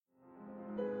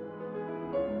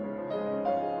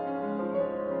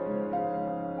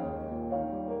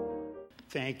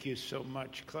Thank you so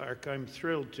much, Clark. I'm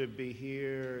thrilled to be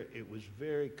here. It was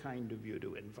very kind of you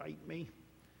to invite me.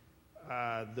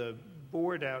 The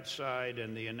board outside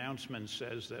and the announcement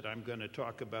says that I'm going to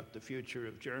talk about the future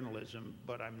of journalism,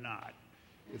 but I'm not.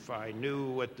 If I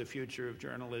knew what the future of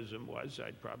journalism was,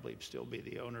 I'd probably still be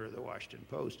the owner of the Washington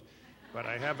Post. But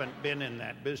I haven't been in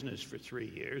that business for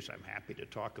 3 years. I'm happy to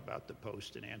talk about the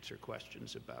Post and answer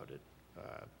questions about it.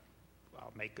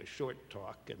 I'll make a short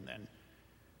talk and then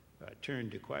turn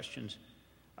to questions.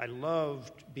 I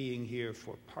loved being here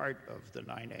for part of the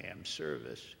 9 a.m.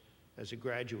 service. As a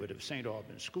graduate of St.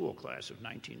 Albans School class of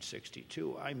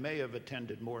 1962, I may have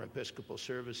attended more Episcopal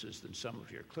services than some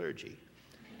of your clergy.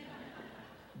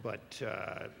 But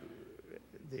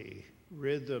the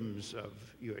rhythms of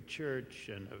your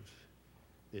church and of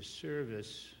this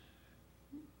service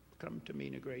come to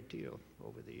mean a great deal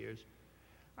over the years.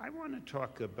 I want to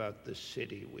talk about the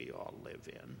city we all live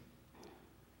in.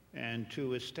 And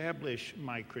to establish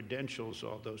my credentials,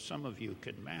 although some of you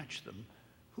can match them,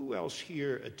 who else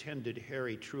here attended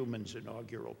Harry Truman's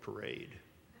inaugural parade?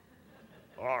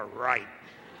 All right.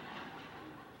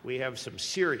 We have some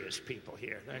serious people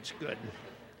here. That's good.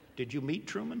 Did you meet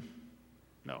Truman?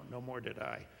 No more did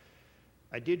I.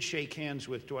 I did shake hands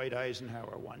with Dwight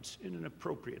Eisenhower once in an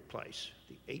appropriate place,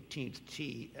 the 18th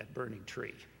tee at Burning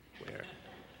Tree, where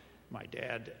my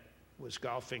dad was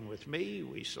golfing with me.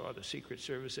 We saw the Secret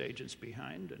Service agents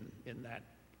behind, and in that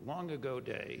long ago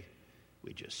day,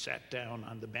 we just sat down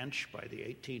on the bench by the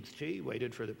 18th tee,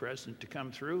 waited for the president to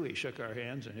come through. He shook our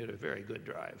hands and hit a very good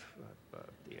drive,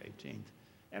 the 18th,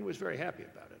 and was very happy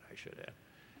about it, I should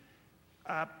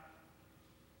add.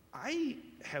 I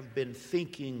have been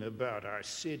thinking about our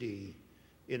city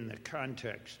in the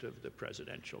context of the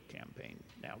presidential campaign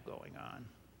now going on.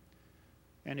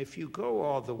 And if you go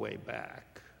all the way back,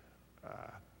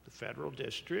 the federal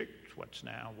district, what's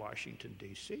now Washington,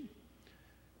 D.C.,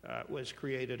 was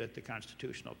created at the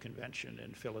Constitutional Convention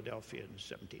in Philadelphia in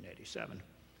 1787.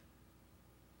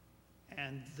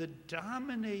 And the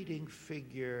dominating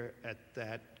figure at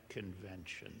that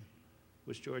convention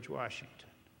was George Washington.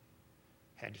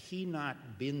 Had he not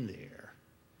been there,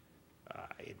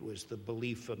 it was the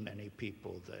belief of many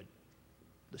people that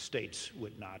the states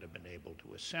would not have been able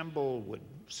to assemble.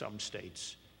 Some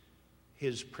states,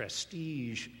 his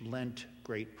prestige lent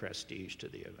great prestige to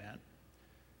the event.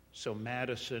 So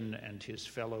Madison and his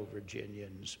fellow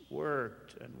Virginians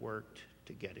worked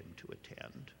to get him to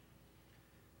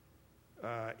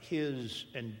attend. His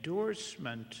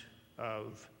endorsement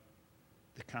of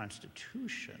the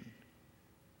Constitution,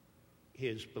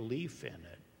 his belief in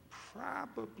it,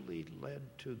 probably led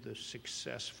to the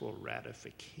successful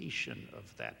ratification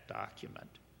of that document.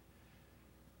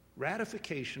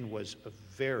 Ratification was a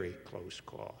very close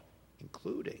call,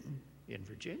 including in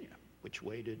Virginia, which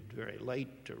waited very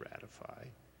late to ratify,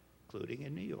 including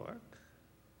in New York.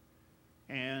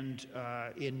 And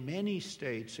in many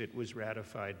states, it was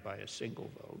ratified by a single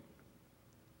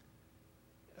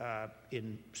vote.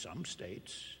 In some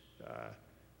states,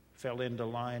 fell into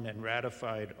line and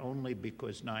ratified only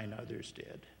because 9 others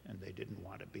did, and they didn't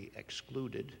want to be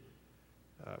excluded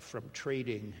from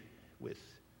trading with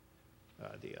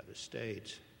the other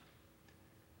states.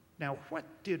 Now, what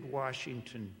did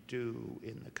Washington do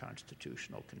in the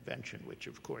Constitutional Convention, which,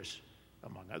 of course,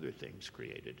 among other things,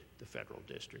 created the federal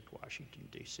district, Washington,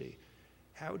 D.C.?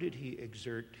 How did he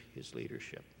exert his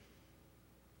leadership?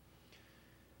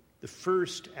 The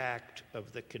first act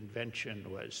of the convention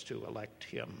was to elect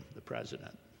him the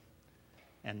president.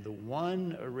 And the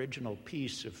one original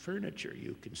piece of furniture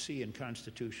you can see in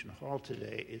Constitution Hall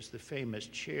today is the famous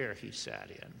chair he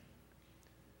sat in.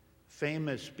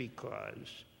 Famous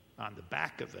because on the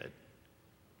back of it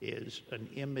is an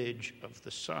image of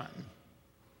the sun.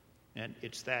 And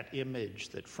it's that image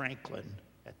that Franklin,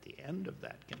 at the end of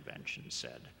that convention,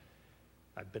 said,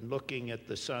 "I've been looking at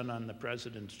the sun on the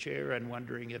president's chair and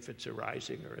wondering if it's a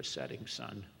rising or a setting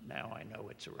sun. Now I know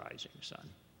it's a rising sun."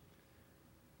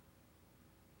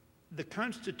 The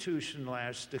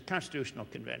Constitutional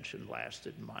Convention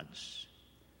lasted months,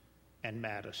 and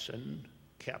Madison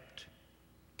kept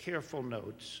careful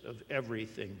notes of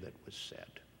everything that was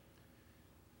said.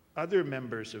 Other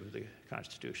members of the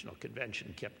Constitutional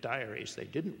Convention kept diaries. They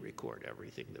didn't record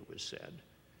everything that was said,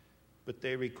 but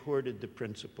they recorded the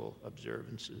principal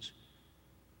observances.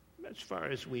 As far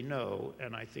as we know,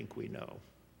 and I think we know,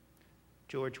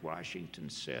 George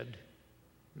Washington said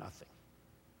nothing.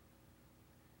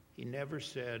 He never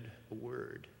said a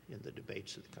word in the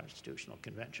debates of the Constitutional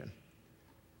Convention.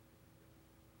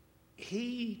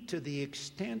 He, to the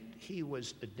extent he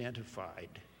was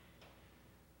identified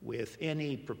with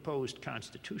any proposed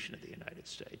Constitution of the United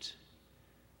States,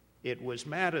 It was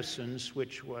Madison's,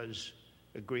 which was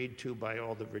agreed to by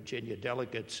all the Virginia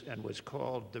delegates and was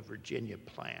called the Virginia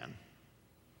Plan.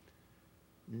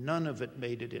 None of it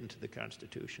made it into the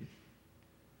Constitution.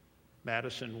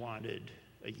 Madison wanted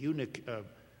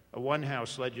a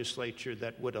one-house legislature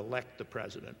that would elect the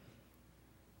president,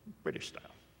 British style.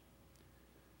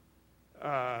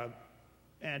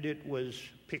 And it was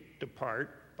picked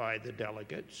apart by the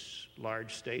delegates.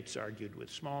 Large states argued with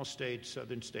small states,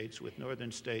 southern states with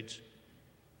northern states,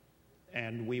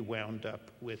 and we wound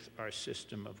up with our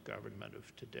system of government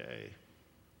of today.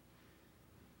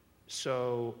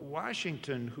 So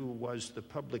Washington, who was the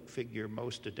public figure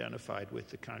most identified with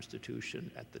the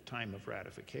Constitution at the time of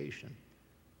ratification,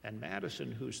 and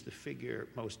Madison, who's the figure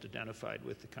most identified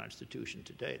with the Constitution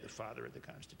today, the father of the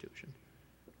Constitution,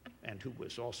 and who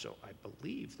was also, I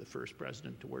believe, the first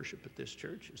president to worship at this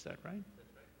church. Is that right?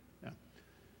 That's right.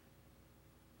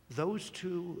 Yeah. Those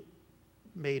two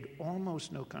made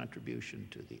almost no contribution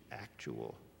to the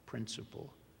actual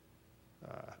principal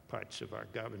parts of our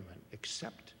government,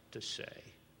 except to say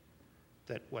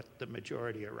that what the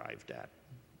majority arrived at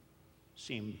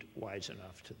seemed wise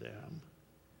enough to them.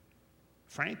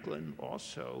 Franklin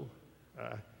also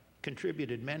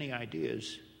contributed many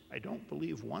ideas. I don't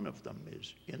believe one of them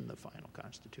is in the final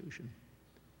Constitution.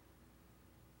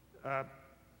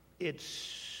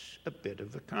 It's a bit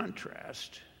of a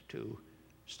contrast to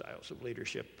styles of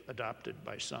leadership adopted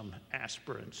by some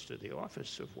aspirants to the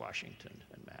office of Washington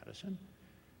and Madison,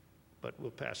 but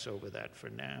we'll pass over that for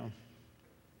now.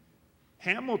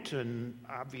 Hamilton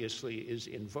obviously is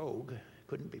in vogue,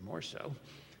 couldn't be more so,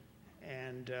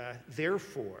 and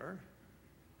therefore,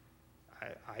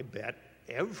 I bet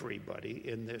everybody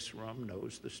in this room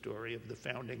knows the story of the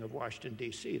founding of Washington,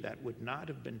 D.C. That would not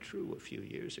have been true a few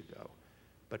years ago,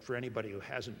 but for anybody who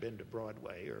hasn't been to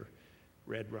Broadway or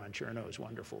read Ron Cherno's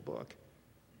wonderful book,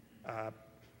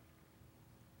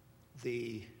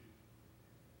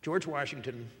 George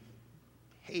Washington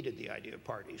hated the idea of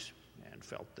parties and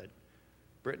felt that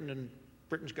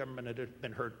Britain's government had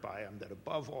been hurt by him, that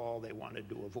above all they wanted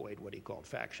to avoid what he called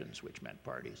factions, which meant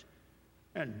parties.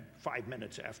 And 5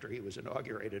 minutes after he was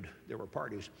inaugurated, there were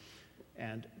parties.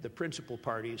 And the principal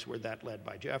parties were that led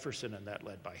by Jefferson and that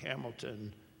led by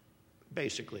Hamilton,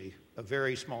 basically a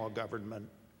very small government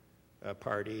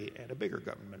party and a bigger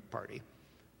government party.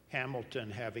 Hamilton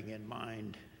having in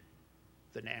mind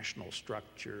the national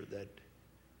structure that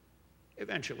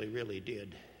eventually really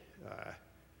did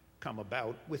come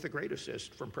about with a great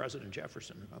assist from President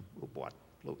Jefferson, who bought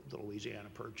the Louisiana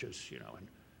Purchase, and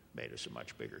made us a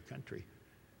much bigger country.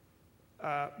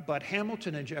 But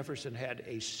Hamilton and Jefferson had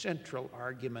a central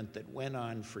argument that went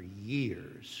on for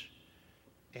years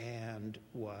and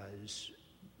was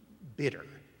bitter.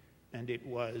 And it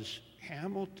was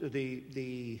Hamilton,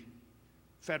 the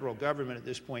federal government at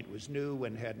this point was new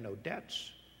and had no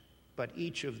debts, but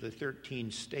each of the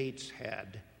 13 states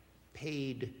had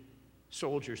paid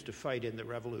soldiers to fight in the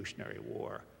Revolutionary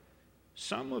War.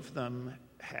 Some of them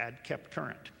had kept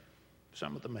current.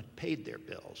 Some of them had paid their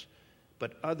bills,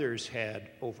 but others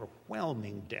had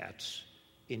overwhelming debts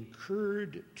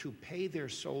incurred to pay their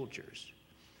soldiers.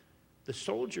 The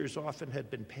soldiers often had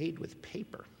been paid with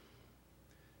paper,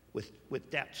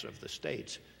 with debts of the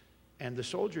states, and the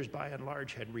soldiers by and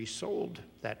large had resold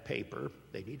that paper,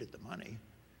 they needed the money,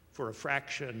 for a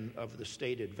fraction of the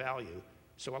stated value.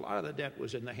 So a lot of the debt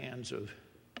was in the hands of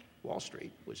Wall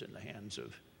Street, was in the hands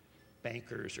of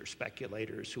bankers or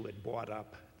speculators who had bought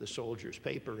up the soldiers'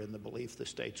 paper in the belief the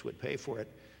states would pay for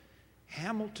it.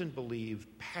 Hamilton believed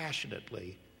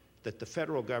passionately that the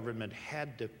federal government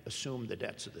had to assume the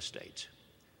debts of the states,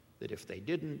 that if they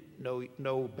didn't,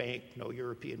 no bank, no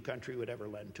European country would ever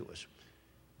lend to us.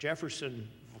 Jefferson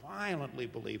violently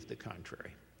believed the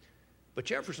contrary. But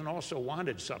Jefferson also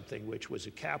wanted something which was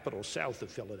a capital south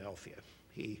of Philadelphia.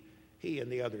 He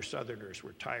and the other Southerners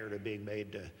were tired of being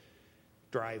made to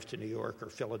drive to New York or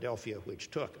Philadelphia, which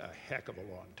took a heck of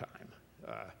a long time.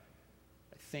 I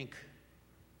think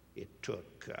it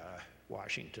took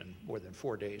Washington more than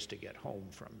 4 days to get home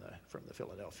from the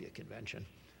Philadelphia Convention.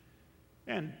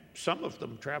 And some of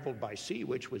them traveled by sea,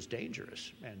 which was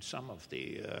dangerous. And some of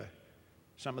the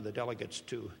delegates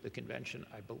to the convention,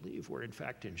 I believe, were in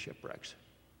fact in shipwrecks.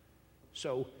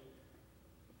 So,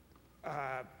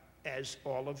 as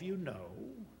all of you know,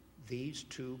 these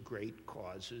two great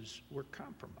causes were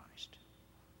compromised.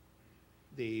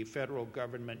 The federal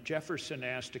government, Jefferson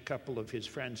asked a couple of his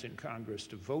friends in Congress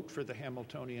to vote for the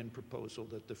Hamiltonian proposal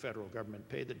that the federal government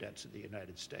pay the debts of the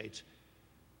United States.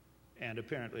 And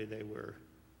apparently they were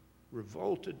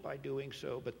revolted by doing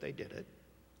so, but they did it.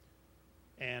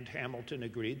 And Hamilton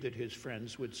agreed that his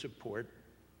friends would support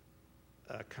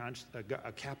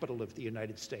a capital of the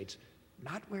United States,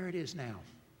 not where it is now.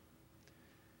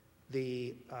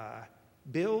 The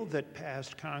bill that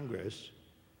passed Congress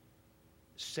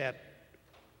set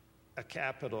a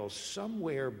capital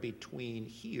somewhere between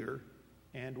here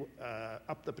and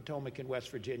up the Potomac in West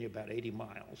Virginia, about 80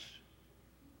 miles,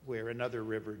 where another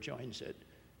river joins it.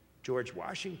 George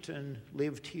Washington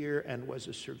lived here and was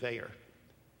a surveyor.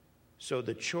 So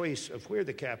the choice of where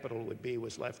the capital would be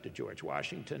was left to George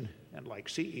Washington, and like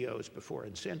CEOs before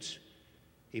and since,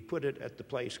 he put it at the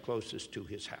place closest to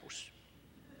his house.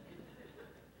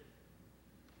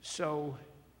 So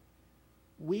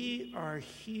we are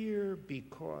here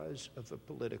because of a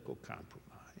political compromise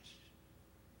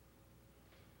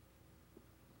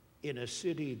in a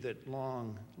city that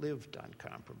long lived on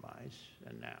compromise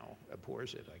and now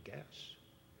abhors it, I guess.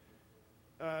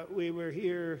 We were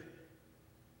here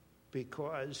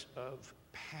because of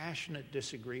passionate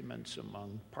disagreements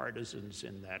among partisans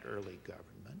in that early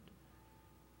government.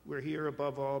 We're here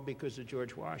above all because of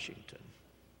George Washington.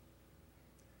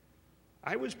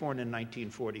 I was born in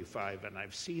 1945, and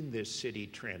I've seen this city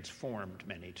transformed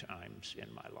many times in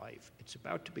my life. It's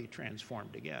about to be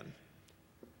transformed again.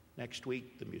 Next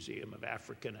week, the Museum of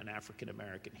African and African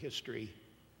American History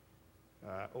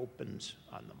opens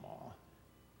on the Mall.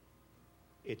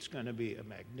 It's going to be a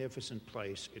magnificent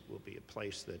place. It will be a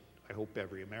place that I hope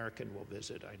every American will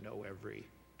visit. I know every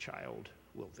child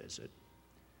will visit.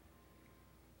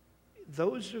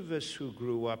 Those of us who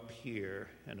grew up here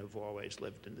and have always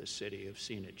lived in this city have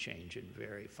seen it change in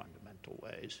very fundamental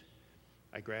ways.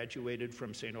 I graduated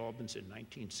from St. Albans in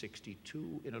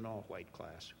 1962 in an all-white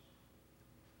class.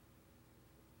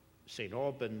 St.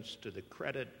 Albans, to the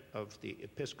credit of the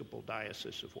Episcopal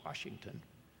Diocese of Washington,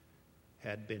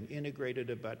 had been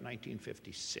integrated about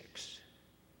 1956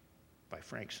 by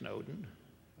Frank Snowden,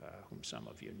 whom some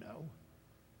of you know,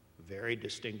 a very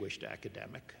distinguished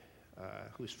academic,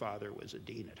 whose father was a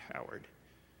dean at Howard,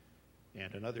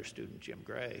 and another student, Jim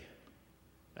Gray,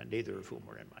 neither of whom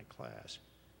were in my class.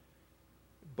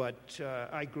 But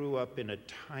I grew up in a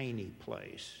tiny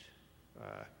place.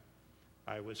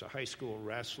 I was a high school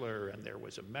wrestler, and there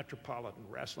was a Metropolitan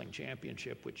Wrestling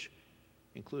Championship, which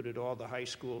included all the high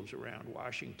schools around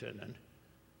Washington. And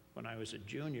when I was a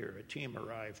junior, a team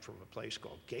arrived from a place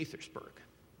called Gaithersburg.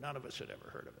 None of us had ever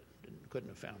heard of it, couldn't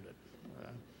have found it.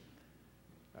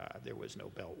 There was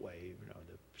no Beltway,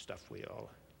 the stuff we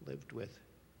all lived with.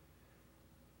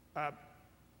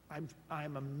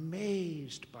 I'm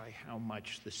amazed by how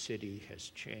much the city has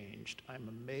changed. I'm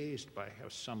amazed by how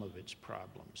some of its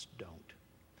problems don't.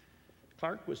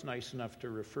 Clark was nice enough to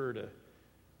refer to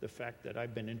the fact that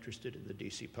I've been interested in the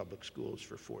DC public schools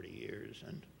for 40 years,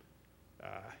 and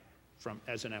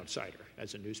as an outsider,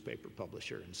 as a newspaper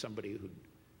publisher, and somebody who,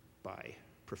 by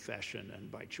profession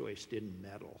and by choice, didn't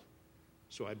meddle.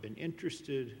 So I've been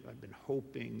interested, I've been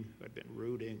hoping, I've been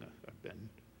rooting, I've been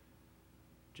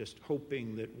just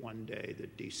hoping that one day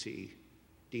that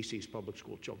DC's public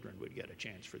school children would get a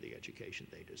chance for the education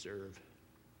they deserve.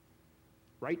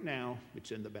 Right now,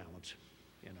 it's in the balance.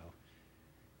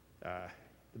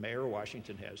 The mayor of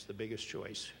Washington has the biggest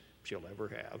choice she'll ever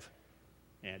have,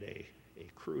 and a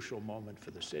crucial moment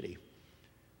for the city.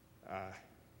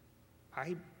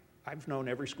 I've known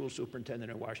every school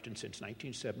superintendent in Washington since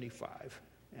 1975,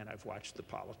 and I've watched the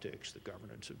politics, the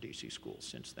governance of DC schools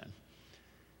since then.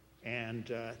 And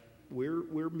we're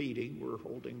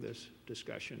holding this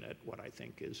discussion at what I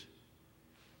think is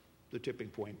the tipping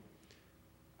point.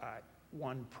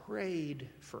 One prayed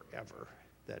forever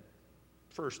that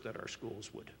our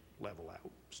schools would level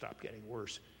out, stop getting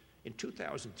worse. In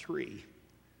 2003,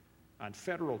 on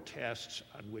federal tests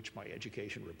on which my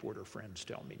education reporter friends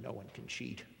tell me no one can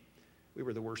cheat, we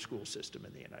were the worst school system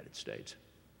in the United States.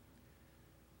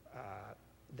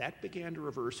 That began to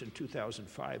reverse in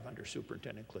 2005 under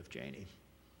Superintendent Cliff Janey.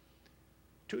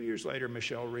 2 years later,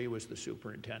 Michelle Rhee was the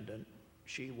superintendent.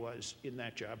 She was in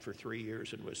that job for 3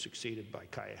 years and was succeeded by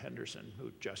Kaya Henderson,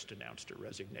 who just announced her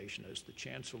resignation as the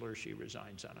chancellor. She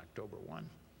resigns on October 1.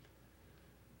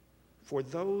 For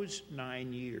those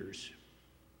 9 years,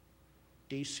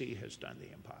 DC has done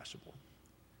the impossible.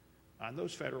 On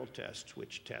those federal tests,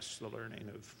 which tests the learning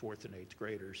of 4th and 8th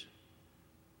graders,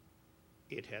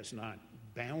 it has not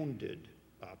bounded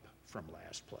up from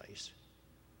last place,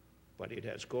 but it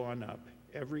has gone up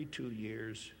every 2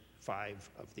 years, 5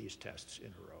 of these tests in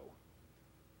a row.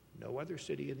 No other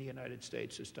city in the United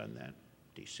States has done that.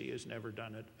 DC has never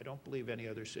done it. I don't believe any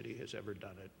other city has ever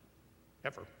done it,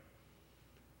 ever.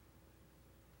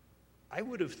 I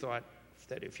would have thought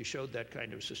that if you showed that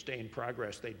kind of sustained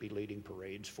progress, they'd be leading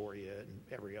parades for you,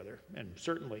 and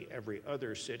certainly every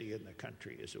other city in the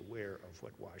country is aware of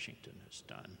what Washington has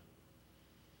done.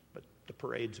 But the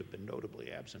parades have been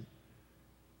notably absent.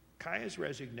 Kaya's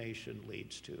resignation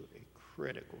leads to a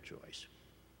critical choice.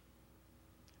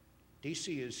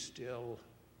 DC is still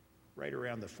right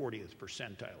around the 40th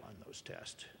percentile on those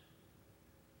tests.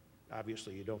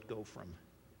 Obviously, you don't go from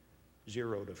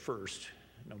 0 to first,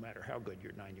 no matter how good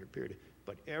your 9-year period,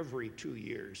 but every 2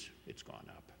 years it's gone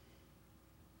up.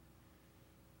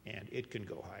 And it can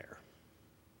go higher.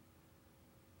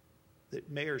 The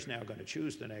mayor's now going to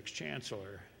choose the next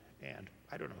chancellor, and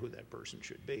I don't know who that person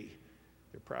should be.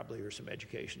 There probably are some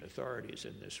education authorities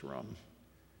in this room.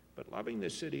 But loving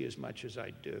this city as much as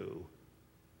I do,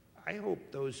 I hope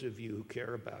those of you who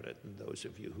care about it, and those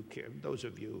of you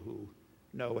who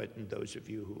know it, and those of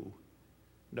you who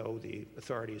know the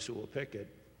authorities who will pick it,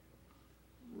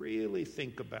 really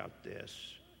think about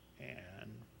this,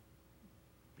 and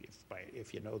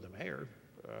if you know the mayor,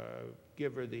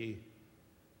 give her the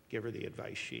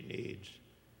advice she needs.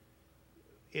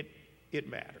 It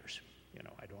matters.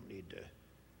 I don't need to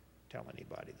tell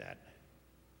anybody that.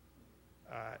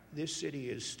 This city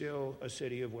is still a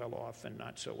city of well-off and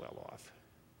not so well-off.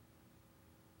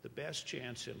 The best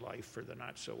chance in life for the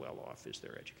not so well-off is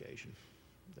their education.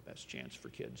 The best chance for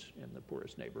kids in the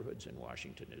poorest neighborhoods in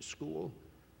Washington is school,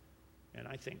 and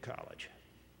I think college.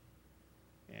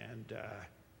 And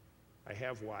I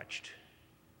have watched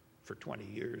for 20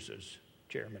 years as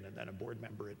chairman and then a board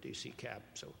member at DC Cap,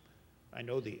 so I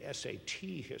know the SAT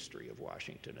history of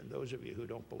Washington, and those of you who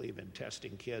don't believe in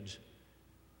testing kids,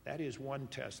 that is one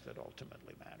test that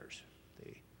ultimately matters.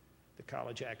 The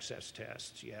college access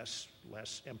tests, yes,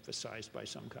 less emphasized by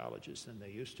some colleges than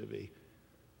they used to be,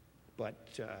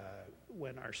 but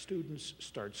when our students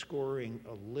start scoring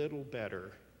a little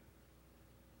better,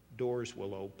 doors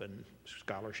will open,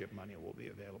 scholarship money will be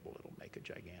available, it'll make a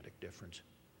gigantic difference.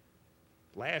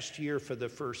 Last year, for the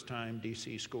first time,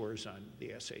 DC scores on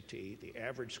the SAT, the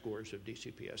average scores of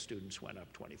DCPS students went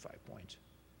up 25 points.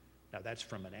 Now, that's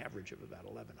from an average of about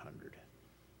 1,100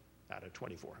 out of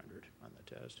 2,400 on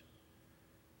the test.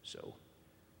 So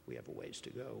we have a ways to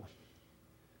go.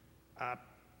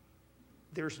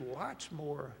 There's lots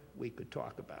more we could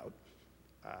talk about,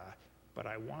 but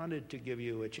I wanted to give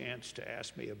you a chance to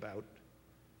ask me about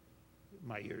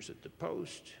my years at the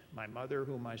Post, my mother,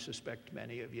 whom I suspect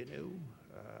many of you knew,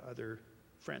 other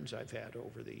friends I've had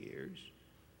over the years.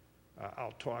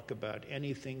 I'll talk about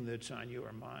anything that's on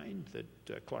your mind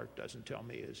that Clark doesn't tell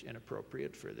me is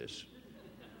inappropriate for this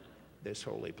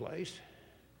holy place.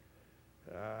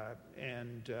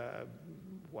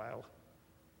 While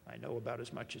I know about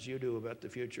as much as you do about the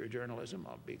future of journalism,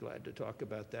 I'll be glad to talk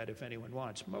about that if anyone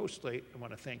wants. Mostly, I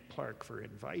want to thank Clark for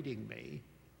inviting me,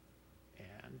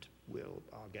 and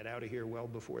I'll get out of here well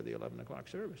before the 11 o'clock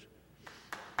service.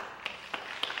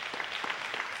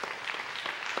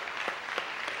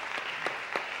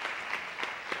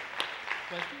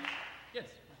 Question? Yes.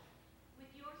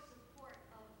 With your support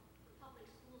of the public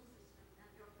school system and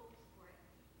your hopes for it,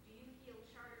 do you feel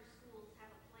charter schools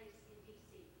have a place in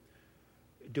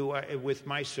D.C.? With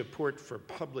my support for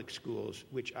public schools,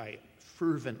 which I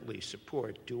fervently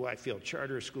support, do I feel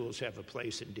charter schools have a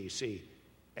place in D.C.?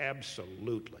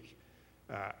 Absolutely.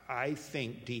 I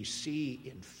think D.C.,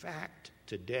 in fact,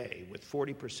 today, with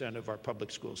 40% of our public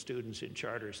school students in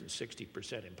charters and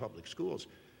 60% in public schools,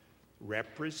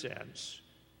 represents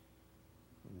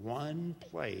one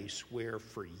place where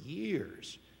for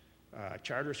years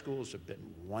charter schools have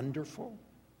been wonderful,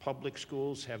 public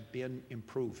schools have been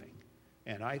improving.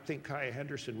 And I think Kaya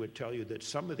Henderson would tell you that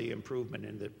some of the improvement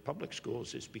in the public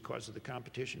schools is because of the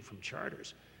competition from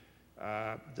charters.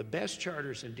 The best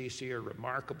charters in D.C. are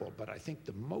remarkable, but I think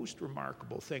the most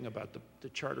remarkable thing about the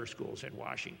charter schools in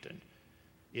Washington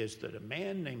is that a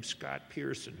man named Scott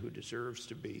Pearson, who deserves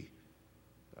to be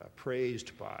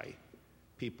praised by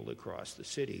people across the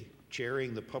city,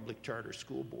 chairing the public charter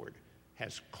school board,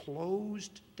 has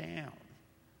closed down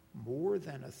more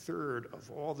than a third of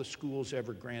all the schools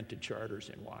ever granted charters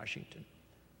in Washington.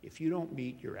 If you don't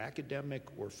meet your academic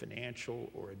or financial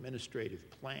or administrative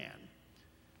plan,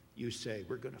 you say,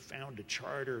 we're going to found a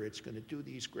charter, it's going to do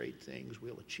these great things,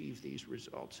 we'll achieve these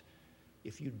results.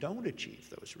 If you don't achieve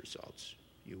those results,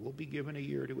 you will be given a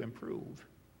year to improve.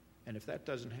 And if that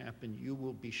doesn't happen, you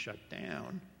will be shut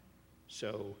down.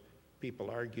 So people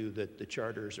argue that the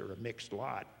charters are a mixed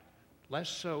lot. Less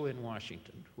so in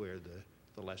Washington, where the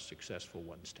less successful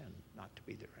ones tend not to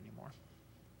be there anymore.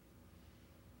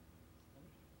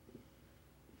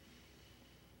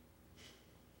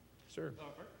 Sir.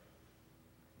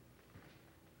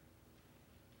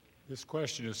 This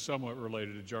question is somewhat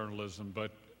related to journalism,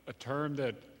 but a term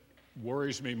that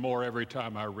worries me more every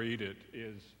time I read it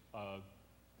is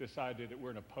this idea that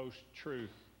we're in a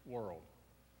post-truth world,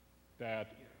 And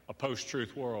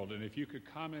if you could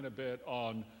comment a bit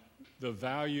on the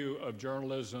value of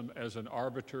journalism as an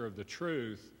arbiter of the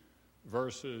truth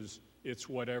versus it's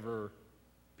whatever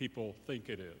people think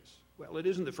it is. Well, it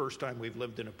isn't the first time we've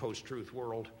lived in a post-truth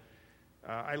world.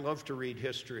 I love to read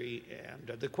history,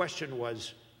 and the question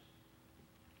was,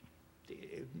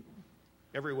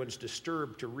 everyone's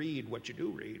disturbed to read what you do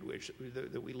read,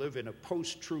 that we live in a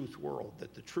post-truth world,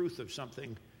 that the truth of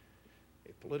something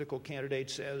a political candidate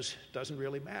says doesn't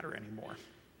really matter anymore.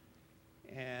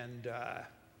 And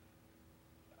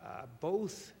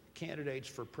both candidates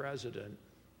for president,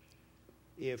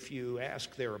 if you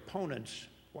ask their opponents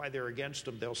why they're against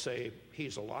him, they'll say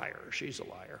he's a liar or she's a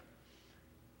liar.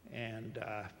 And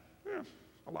a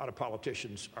lot of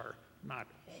politicians are not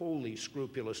wholly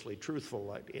scrupulously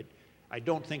truthful. I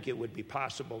don't think it would be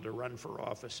possible to run for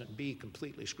office and be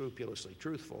completely scrupulously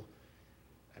truthful.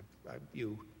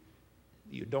 You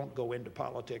don't go into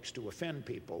politics to offend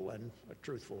people, and a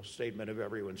truthful statement of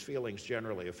everyone's feelings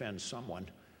generally offends someone.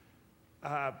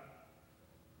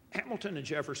 Hamilton and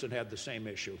Jefferson had the same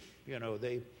issue. You know,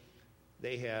 they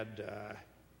had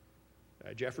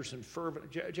Jefferson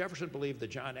believed that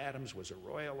John Adams was a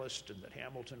royalist and that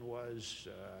Hamilton was.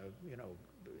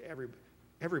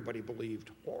 Everybody believed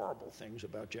horrible things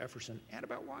about Jefferson and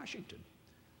about Washington.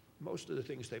 Most of the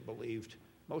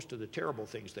terrible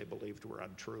things they believed were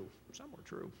untrue. Some were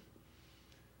true.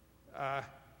 I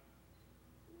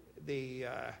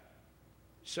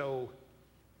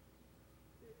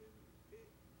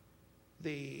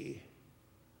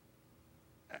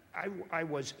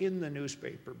was in the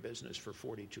newspaper business for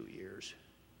 42 years,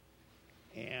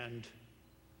 and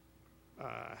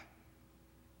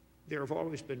there have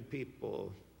always been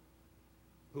people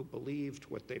who believed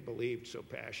what they believed so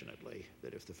passionately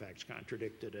that if the facts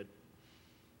contradicted it,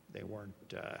 they weren't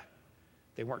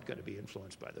going to be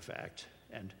influenced by the fact.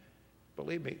 And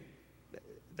believe me,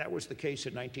 that was the case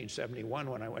in 1971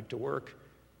 when I went to work.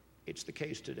 It's the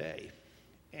case today.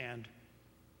 And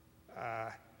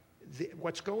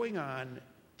what's going on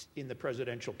in the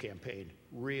presidential campaign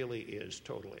really is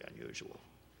totally unusual.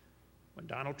 When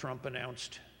Donald Trump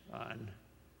announced on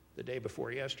the day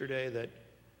before yesterday that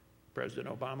President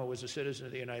Obama was a citizen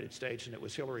of the United States and it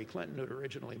was Hillary Clinton who'd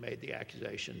originally made the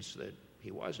accusations that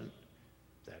he wasn't,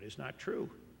 that is not true.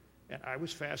 And I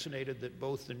was fascinated that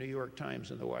both the New York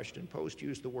Times and the Washington Post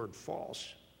used the word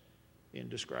false in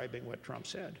describing what Trump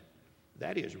said.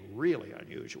 That is really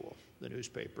unusual, the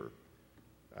newspaper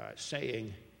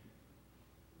saying,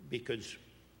 because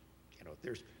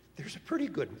there's a pretty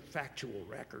good factual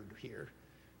record here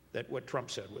that what Trump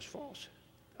said was false.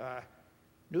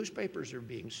 Newspapers are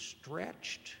being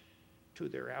stretched to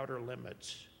their outer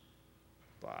limits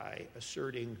by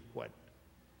asserting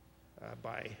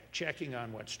by checking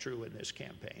on what's true in this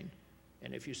campaign.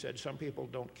 And if you said some people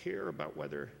don't care about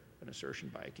whether an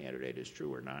assertion by a candidate is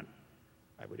true or not,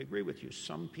 I would agree with you.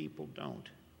 Some people don't.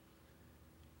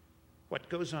 What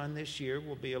goes on this year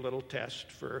will be a little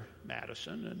test for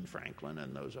Madison and Franklin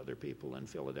and those other people in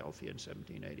Philadelphia in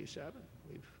 1787.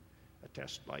 A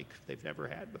test like they've never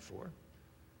had before.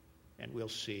 And we'll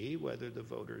see whether the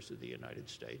voters of the United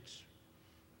States,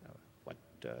 what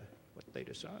they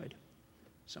decide.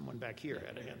 Someone back here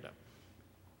had a hand up.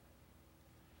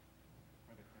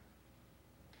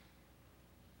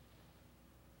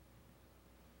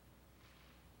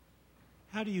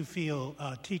 How do you feel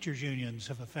teachers' unions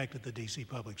have affected the D.C.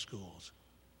 public schools?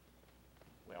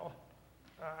 Well,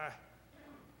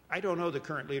 I don't know the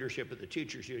current leadership of the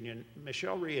teachers' union.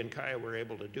 Michelle Rhee and Kaya were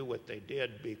able to do what they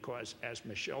did because as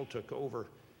Michelle took over,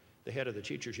 the head of the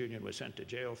teachers' union was sent to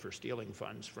jail for stealing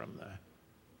funds from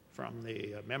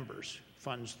the members,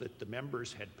 funds that the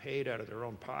members had paid out of their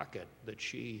own pocket that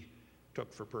she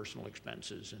took for personal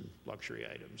expenses and luxury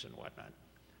items and whatnot.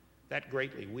 That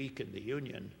greatly weakened the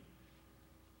union.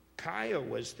 Kaya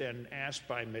was then asked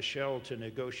by Michelle to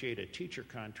negotiate a teacher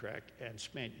contract and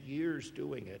spent years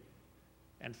doing it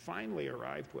and finally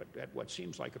arrived at what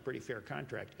seems like a pretty fair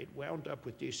contract. It wound up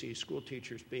with D.C. school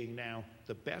teachers being now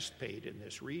the best paid in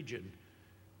this region,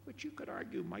 which you could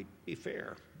argue might be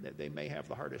fair, that they may have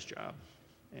the hardest job.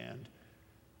 And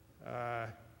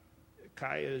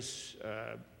Kaya's,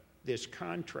 this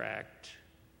contract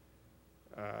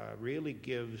really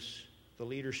gives the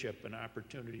leadership an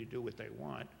opportunity to do what they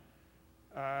want.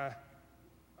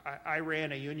 I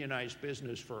ran a unionized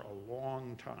business for a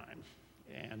long time,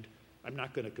 and I'm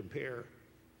not going to compare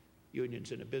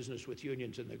unions in a business with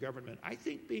unions in the government. I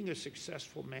think being a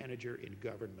successful manager in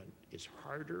government is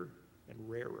harder and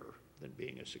rarer than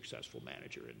being a successful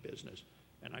manager in business.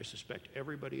 And I suspect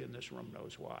everybody in this room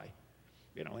knows why.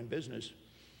 You know, in business,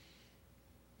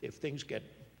 if things get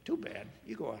too bad,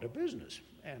 you go out of business.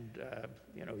 And,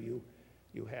 you know, you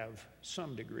have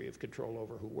some degree of control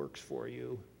over who works for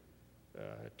you.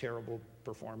 Terrible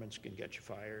performance can get you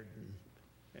fired.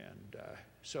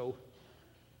 So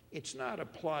it's not a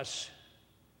plus.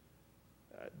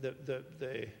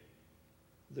 The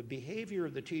behavior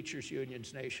of the teachers'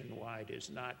 unions nationwide is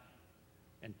not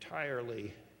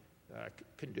entirely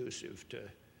conducive to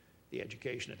the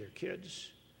education of their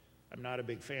kids. I'm not a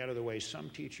big fan of the way some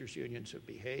teachers' unions have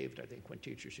behaved. I think when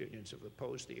teachers' unions have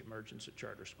opposed the emergence of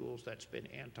charter schools, that's been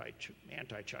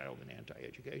anti-child and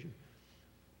anti-education.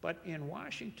 But in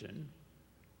Washington,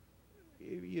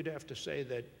 you'd have to say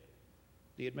that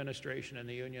the administration and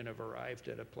the union have arrived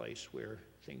at a place where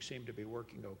things seem to be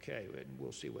working okay, and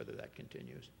we'll see whether that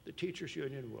continues. The teachers'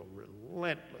 union will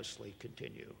relentlessly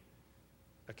continue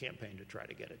a campaign to try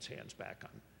to get its hands back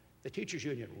on. The teachers'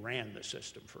 union ran the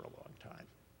system for a long time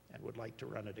and would like to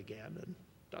run it again and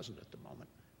doesn't at the moment.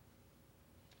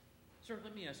 Sir,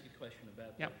 let me ask you a question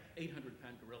about the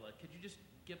 800-pound gorilla. Could you just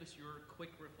give us your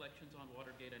quick reflections on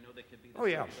Watergate? I know that could be the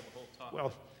subject of a whole talk.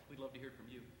 Well, we'd love to hear from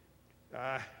you.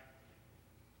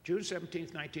 June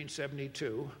 17th,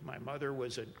 1972, my mother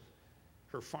was at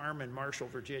her farm in Marshall,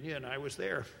 Virginia, and I was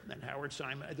there. And Howard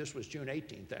Simon, this was June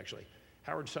 18th, actually.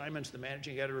 Howard Simons, the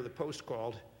managing editor of the Post,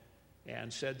 called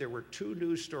and said there were two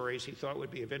news stories he thought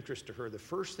would be of interest to her. The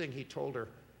first thing he told her,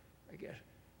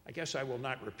 I guess I will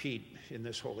not repeat in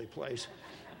this holy place,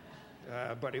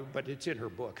 but it's in her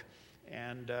book.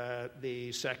 And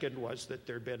the second was that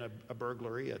there'd been a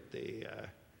burglary at the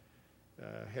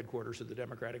headquarters of the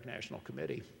Democratic National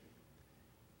Committee.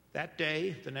 That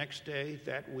day, the next day,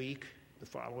 that week, the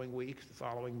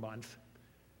following month,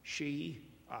 she,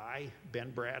 I,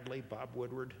 Ben Bradley, Bob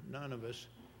Woodward, none of us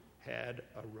had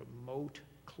a remote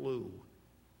clue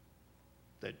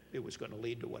that it was going to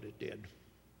lead to what it did.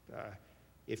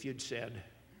 If you'd said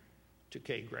to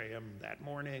Kay Graham that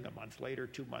morning, a month later,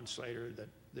 2 months later, that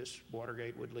this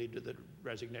Watergate would lead to the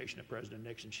resignation of President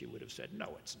Nixon, she would have said,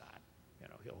 no, it's not. You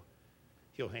know,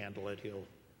 he'll handle it. He'll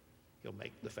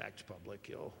make the facts public.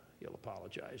 He'll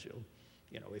apologize.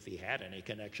 You know, if he had any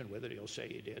connection with it, he'll say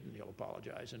he did, and he'll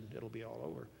apologize, and it'll be all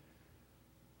over.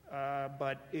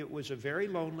 But it was a very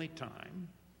lonely time.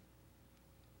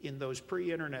 In those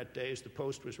pre-internet days, the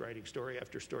Post was writing story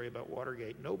after story about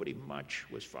Watergate. Nobody much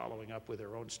was following up with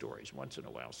their own stories. Once in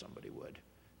a while, somebody would.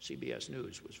 CBS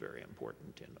News was very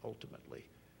important in ultimately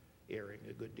airing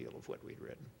a good deal of what we'd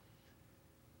written.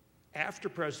 After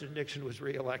President Nixon was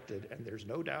reelected, and there's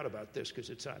no doubt about this because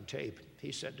it's on tape,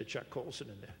 he said to Chuck Colson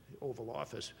in the Oval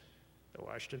Office, the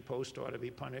Washington Post ought to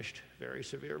be punished very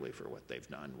severely for what they've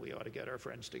done. We ought to get our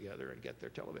friends together and get their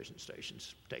television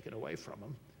stations taken away from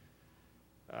them.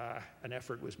 An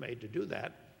effort was made to do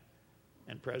that,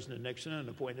 and President Nixon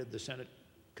appointed, the Senate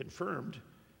confirmed,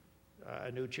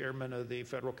 a new chairman of the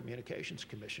Federal Communications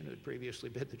Commission who had previously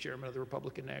been the chairman of the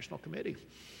Republican National Committee.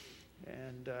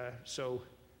 And so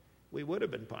we would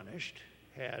have been punished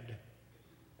had,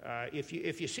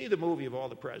 if you see the movie of All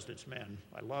the President's Men,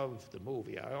 I love the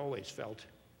movie. I always felt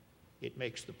it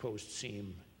makes the Post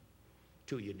seem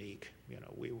too unique. You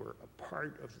know, we were a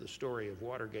part of the story of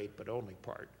Watergate, but only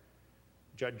part.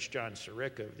 Judge John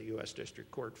Sirica of the U.S.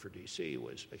 District Court for D.C.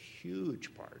 was a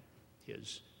huge part.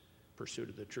 His pursuit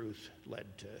of the truth led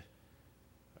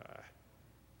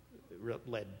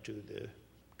to the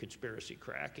conspiracy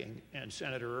cracking, and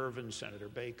Senator Ervin, Senator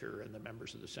Baker, and the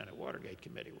members of the Senate Watergate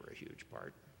Committee were a huge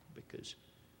part because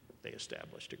they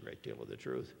established a great deal of the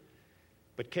truth.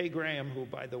 But Kay Graham, who,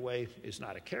 by the way, is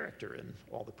not a character in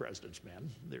All the President's Men,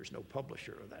 there's no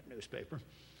publisher of that newspaper,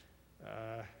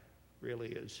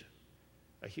 really is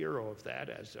a hero of that,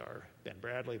 as are Ben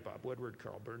Bradley, Bob Woodward,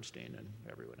 Carl Bernstein, and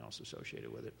everyone else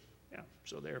associated with it. Yeah,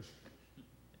 so there. Yes.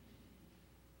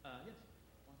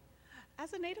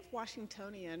 As a native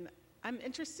Washingtonian, I'm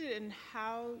interested in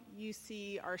how you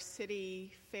see our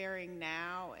city faring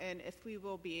now, and if we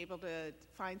will be able to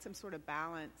find some sort of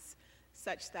balance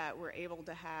such that we're able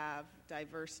to have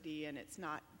diversity and it's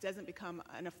not doesn't become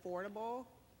unaffordable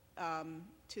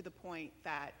to the point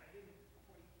that. I didn't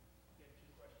quite get your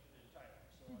question entirely,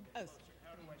 so I'll get closer.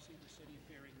 How do I see the city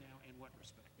faring now, in what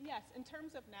respect? Yes, in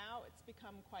terms of now, it's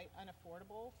become quite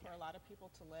unaffordable for a lot of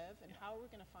people to live, and how are we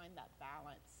going to find that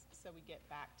balance so we get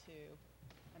back to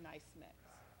a nice mix?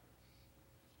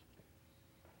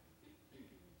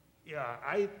 Yeah,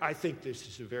 I think this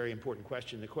is a very important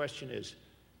question. The question is,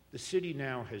 the city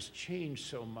now has changed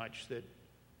so much that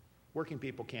working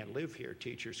people can't live here.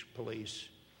 Teachers, police,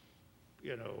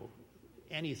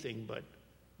 anything but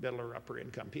middle or upper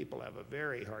income people have a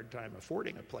very hard time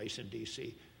affording a place in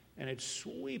D.C., and it's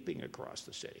sweeping across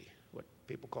the city, what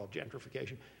people call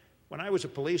gentrification. When I was a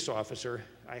police officer,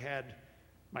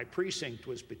 my precinct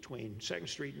was between 2nd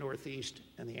Street Northeast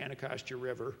and the Anacostia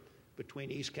River,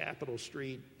 between East Capitol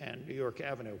Street and New York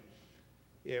Avenue.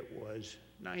 It was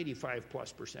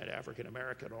 95+% African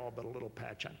American, all but a little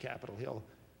patch on Capitol Hill.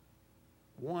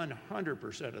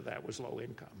 100% of that was low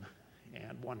income,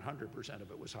 and 100%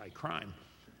 of it was high crime.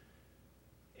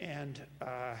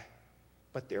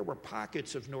 But there were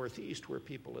pockets of Northeast where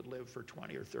people had lived for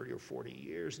 20 or 30 or 40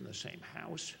 years in the same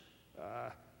house.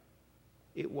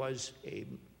 It was a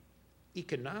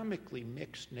economically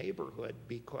mixed neighborhood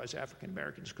because African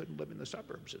Americans couldn't live in the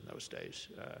suburbs in those days,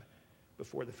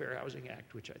 before the Fair Housing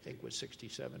Act, which I think was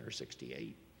 67 or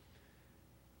 68.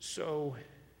 So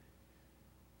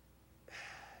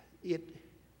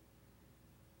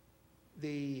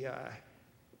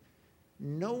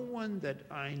no one that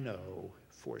I know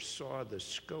foresaw the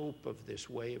scope of this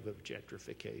wave of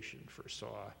gentrification,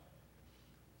 foresaw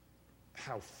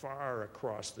how far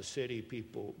across the city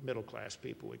middle-class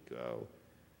people would go.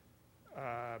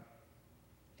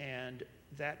 And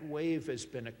that wave has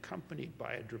been accompanied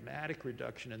by a dramatic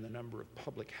reduction in the number of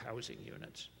public housing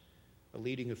units. A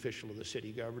leading official of the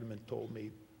city government told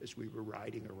me as we were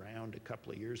riding around a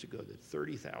couple of years ago that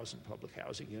 30,000 public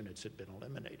housing units had been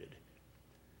eliminated.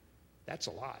 That's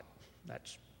a lot.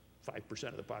 That's 5%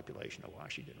 of the population of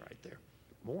Washington right there.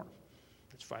 More.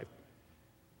 That's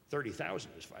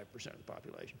 30,000 is 5% of the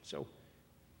population. So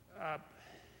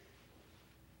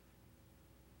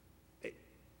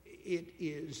it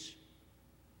is,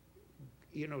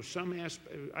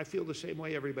 I feel the same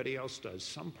way everybody else does.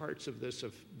 Some parts of this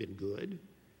have been good,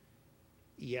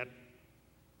 yet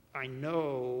I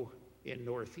know in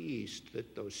Northeast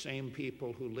that those same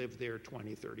people who live there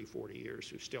 20, 30, 40 years,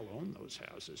 who still own those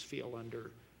houses, feel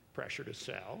under pressure to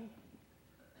sell.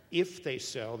 If they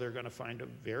sell, they're going to find a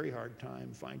very hard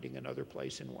time finding another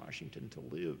place in Washington to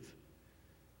live.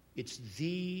 It's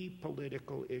the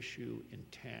political issue in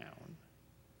town.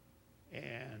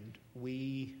 And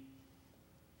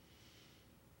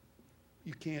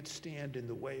you can't stand in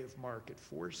the way of market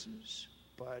forces,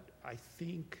 but I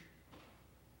think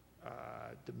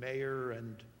the mayor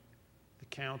and the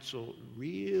council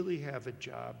really have a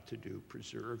job to do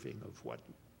preserving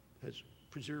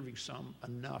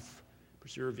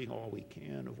all we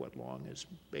can of what long has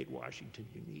made Washington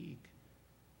unique,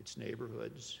 its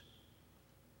neighborhoods,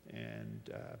 and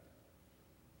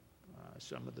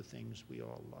some of the things we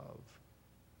all love.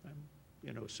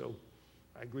 So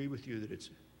I agree with you that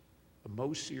it's a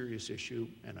most serious issue,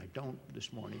 and I don't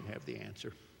this morning have the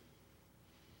answer.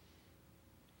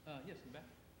 Yes, in the back.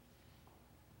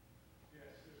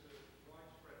 Yes, there's a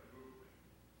widespread movement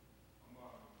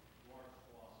among large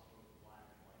swaths of the black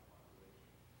and white population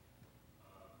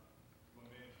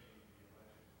lamenting the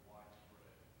alleged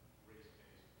widespread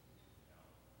race-based police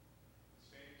brutality. At the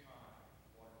same time,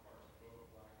 large parts of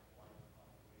both black and white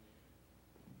population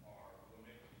are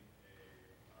lamenting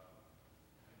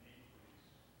an increase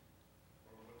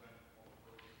or what's called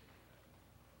Ferguson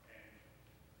and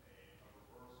a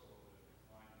reversal of the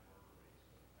decline in murder rates.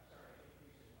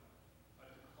 A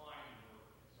decline in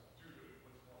murder rates due to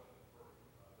what's called the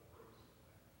Ferguson effect.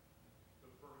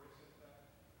 The Ferguson effect,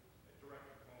 a direct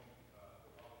component of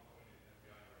the well-appointed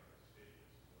FBI director stated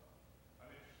as well.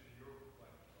 I'm interested in your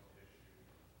reflections on the issue,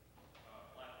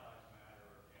 Black Lives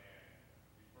Matter and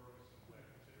the Ferguson effect.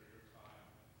 Consider your time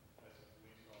as a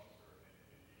police officer in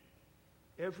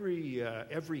Indy.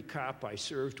 Every cop I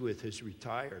served with has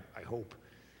retired, I hope.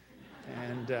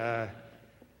 And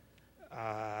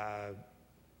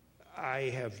I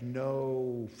have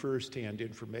no firsthand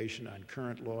information on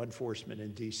current law enforcement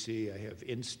in D.C. I have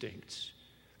instincts.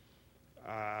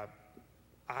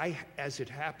 As it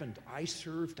happened, I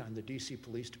served on the D.C.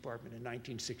 Police Department in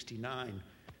 1969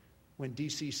 when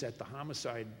D.C. set the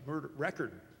homicide murder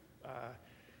record,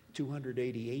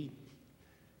 288.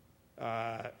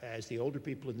 As the older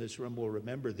people in this room will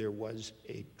remember, there was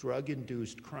a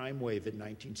drug-induced crime wave in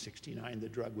 1969. The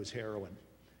drug was heroin.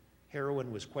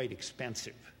 Heroin was quite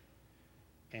expensive.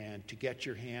 And to get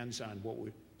your hands on what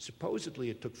would, supposedly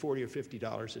it took $40 or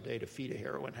 $50 a day to feed a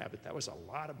heroin habit. That was a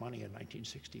lot of money in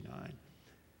 1969.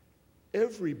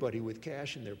 Everybody with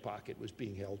cash in their pocket was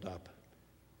being held up.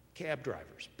 Cab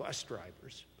drivers, bus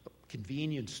drivers,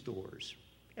 convenience stores,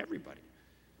 everybody.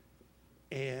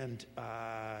 And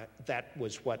that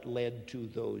was what led to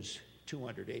those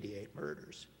 288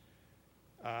 murders.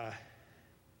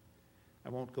 I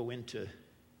won't go into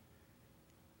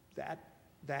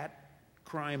that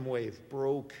crime wave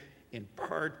broke in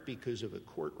part because of a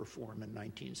court reform in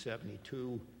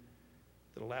 1972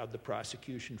 that allowed the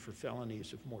prosecution for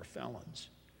felonies of more felons.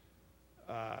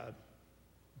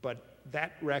 But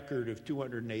that record of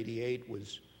 288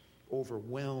 was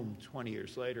overwhelmed 20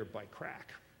 years later by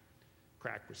crack.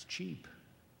 Crack was cheap.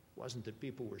 It wasn't that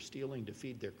people were stealing to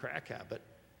feed their crack habit,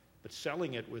 but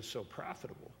selling it was so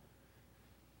profitable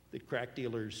that crack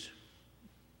dealers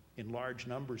in large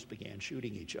numbers began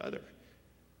shooting each other.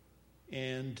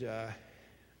 And I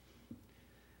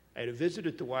had a visit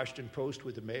at the Washington Post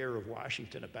with the mayor of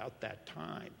Washington about that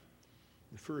time.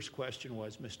 The first question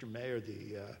was, Mr. Mayor,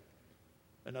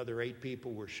 another 8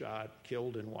 people were shot,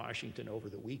 killed in Washington over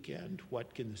the weekend.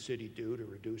 What can the city do to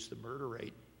reduce the murder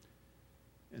rate?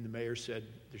 And the mayor said,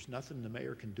 there's nothing the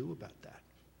mayor can do about that.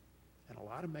 And a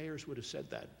lot of mayors would have said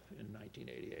that in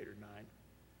 1988 or 9.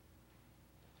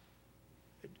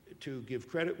 To give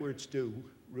credit where it's due,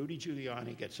 Rudy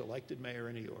Giuliani gets elected mayor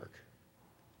in New York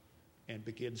and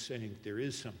begins saying there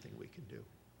is something we can do,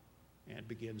 and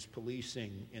begins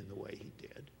policing in the way he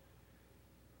did.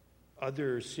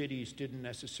 Other cities didn't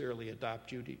necessarily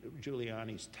adopt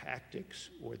Giuliani's tactics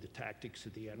or the tactics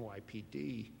of the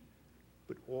NYPD,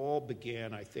 but all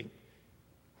began, I think,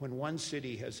 when one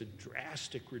city has a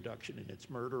drastic reduction in its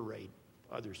murder rate,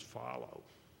 others follow.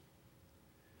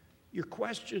 Your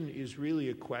question is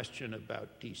really a question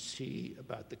about D.C.,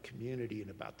 about the community,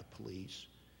 and about the police.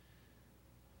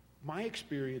 My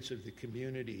experience of the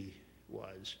community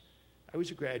was, I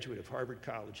was a graduate of Harvard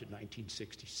College in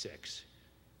 1966.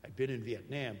 I'd been in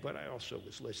Vietnam, but I also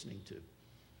was listening to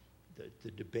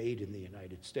the debate in the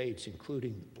United States,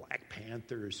 including the Black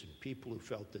Panthers and people who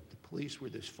felt that the police were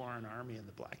this foreign army in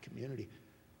the black community.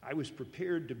 I was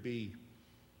prepared to be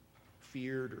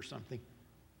feared or something.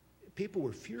 People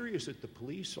were furious at the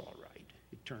police, all right,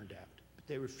 it turned out. But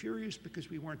they were furious because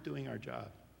we weren't doing our job.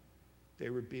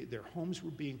 Their homes were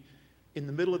being, in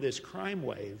the middle of this crime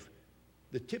wave,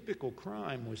 the typical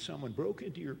crime was someone broke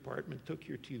into your apartment, took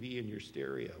your TV and your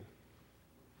stereo,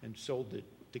 and sold it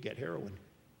to get heroin.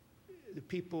 The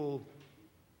people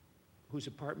whose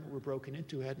apartment were broken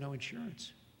into had no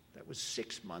insurance. That was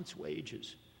 6 months'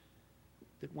 wages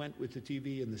that went with the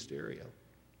TV and the stereo.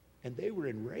 And they were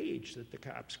enraged that the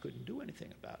cops couldn't do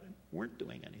anything about it, weren't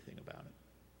doing anything about it.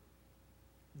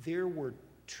 There were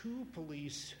 2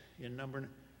 police in number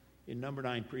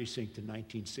 9 precinct in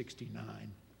 1969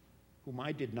 whom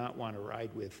I did not want to ride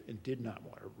with and did not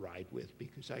want to ride with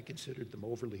because I considered them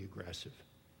overly aggressive.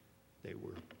 They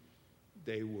were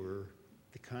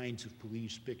the kinds of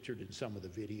police pictured in some of the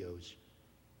videos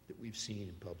that we've seen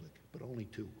in public, but only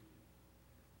 2.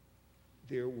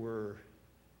 There were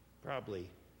probably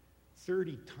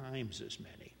 30 times as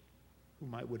many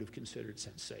whom I would have considered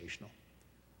sensational,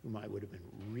 whom I would have been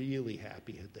really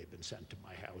happy had they been sent to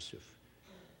my house if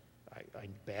I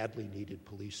badly needed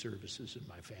police services and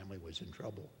my family was in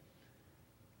trouble.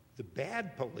 The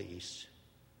bad police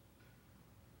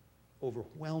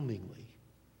overwhelmingly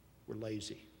were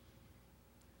lazy.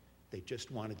 They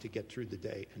just wanted to get through the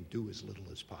day and do as little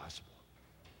as possible.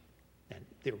 And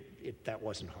that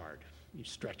wasn't hard. You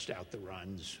stretched out the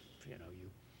runs,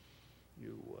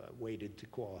 you waited to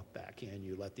call back in,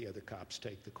 you let the other cops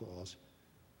take the calls.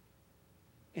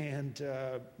 And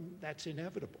that's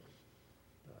inevitable.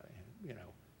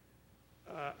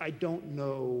 I don't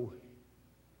know,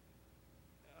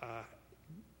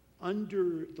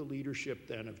 under the leadership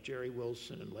then of Jerry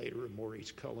Wilson and later of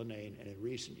Maurice Cullinane and in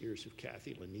recent years of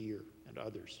Kathy Lanier and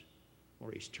others,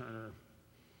 Maurice Turner,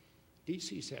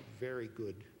 DC's had very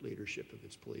good leadership of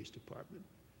its police department.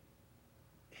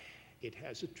 It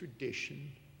has a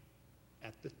tradition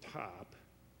at the top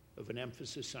of an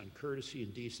emphasis on courtesy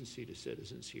and decency to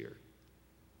citizens here.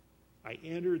 I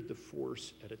entered the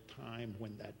force at a time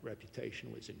when that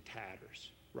reputation was in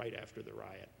tatters, right after the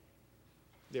riot.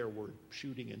 There were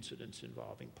shooting incidents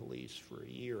involving police for a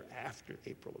year after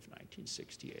April of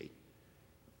 1968.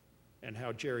 And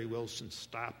how Jerry Wilson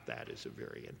stopped that is a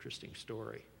very interesting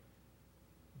story.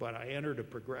 But I entered a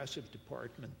progressive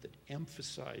department that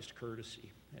emphasized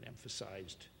courtesy and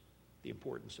emphasized the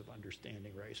importance of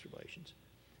understanding race relations.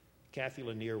 Kathy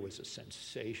Lanier was a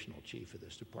sensational chief of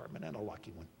this department and a lucky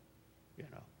one.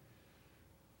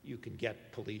 You can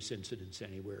get police incidents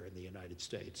anywhere in the United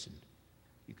States, and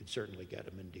you can certainly get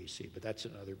them in D.C., but that's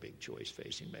another big choice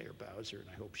facing Mayor Bowser, and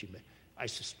I hope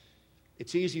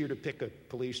it's easier to pick a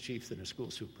police chief than a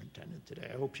school superintendent today.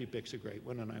 I hope she picks a great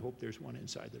one, and I hope there's one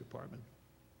inside the department.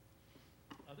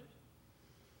 Others?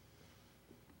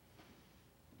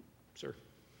 Sir.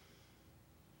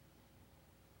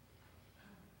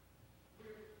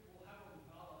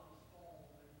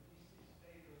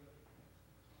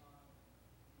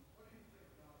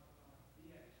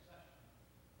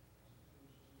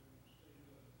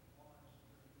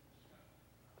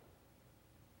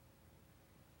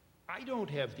 I don't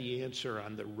have the answer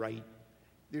on the right.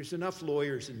 There's enough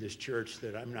lawyers in this church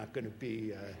that I'm not going to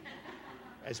be,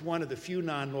 as one of the few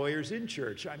non-lawyers in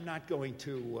church, I'm not going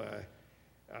to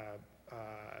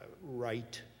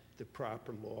write the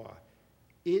proper law.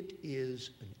 It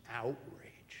is an outrage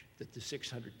that the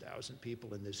 600,000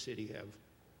 people in this city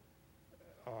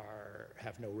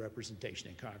have no representation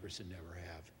in Congress and never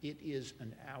have. It is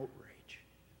an outrage.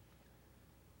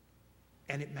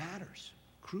 And it matters,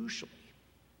 crucially.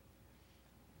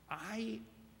 I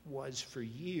was for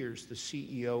years the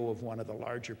CEO of one of the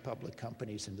larger public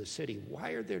companies in the city. Why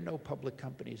are there no public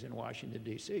companies in Washington,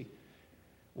 D.C.?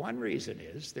 One reason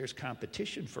is there's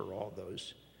competition for all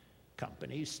those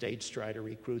companies. States try to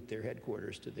recruit their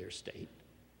headquarters to their state.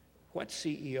 What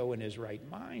CEO in his right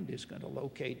mind is going to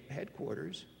locate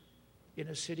headquarters in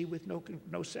a city with no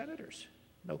senators,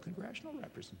 no congressional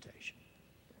representation?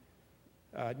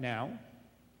 Now,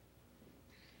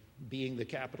 being the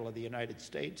capital of the United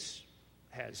States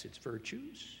has its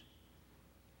virtues.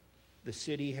 The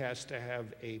city has to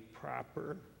have a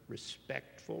proper,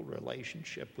 respectful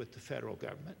relationship with the federal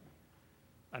government,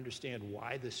 understand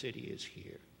why the city is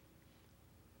here.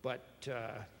 But,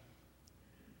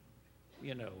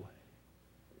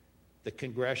 the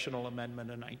congressional amendment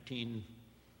in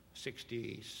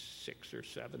 1966 or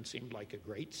 7 seemed like a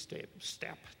great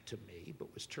step to me,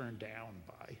 but was turned down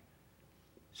by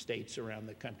states around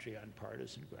the country on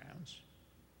partisan grounds.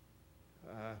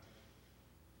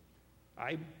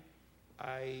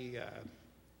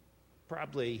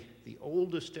 Probably the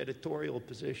oldest editorial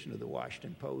position of the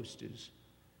Washington Post is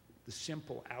the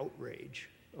simple outrage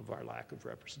of our lack of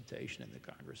representation in the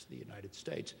Congress of the United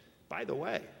States. By the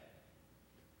way,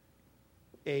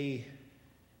 an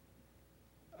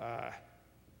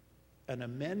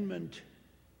amendment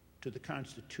to the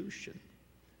Constitution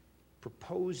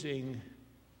proposing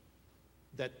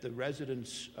that the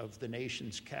residents of the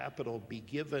nation's capital be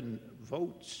given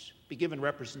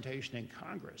representation in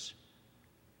Congress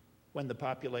when the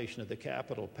population of the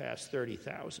capital passed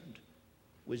 30,000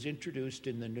 was introduced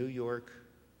in the New York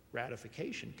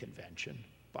Ratification Convention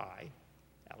by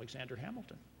Alexander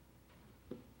Hamilton.